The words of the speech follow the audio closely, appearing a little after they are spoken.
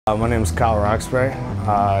My name is Kyle Roxbury.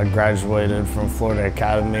 I graduated from Florida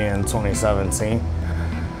Academy in 2017.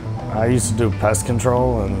 I used to do pest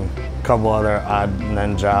control and a couple other odd and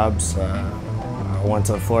end jobs. I went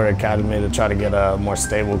to Florida Academy to try to get a more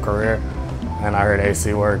stable career, and I heard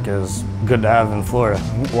AC work is good to have in Florida.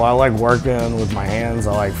 Well, I like working with my hands.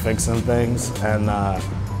 I like fixing things, and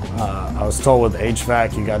I was told with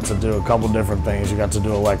HVAC you got to do a couple different things. You got to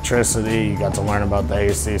do electricity, you got to learn about the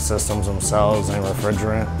AC systems themselves and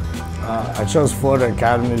refrigerant. I chose Florida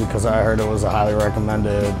Academy because I heard it was a highly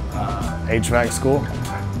recommended HVAC school.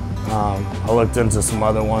 I looked into some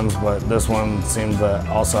other ones, but this one seemed to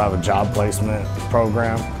also have a job placement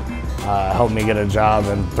program. Helped me get a job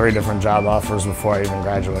and 3 different job offers before I even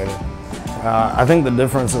graduated. I think the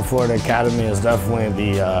difference in Florida Academy is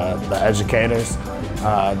definitely the educators.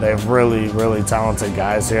 They have really talented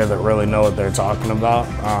guys here that really know what they're talking about.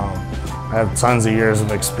 I have tons of years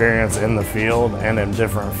of experience in the field and in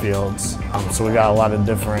different fields. So we got a lot of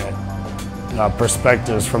different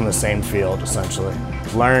perspectives from the same field, essentially.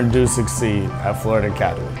 Learn, do, succeed at Florida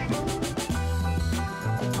Academy.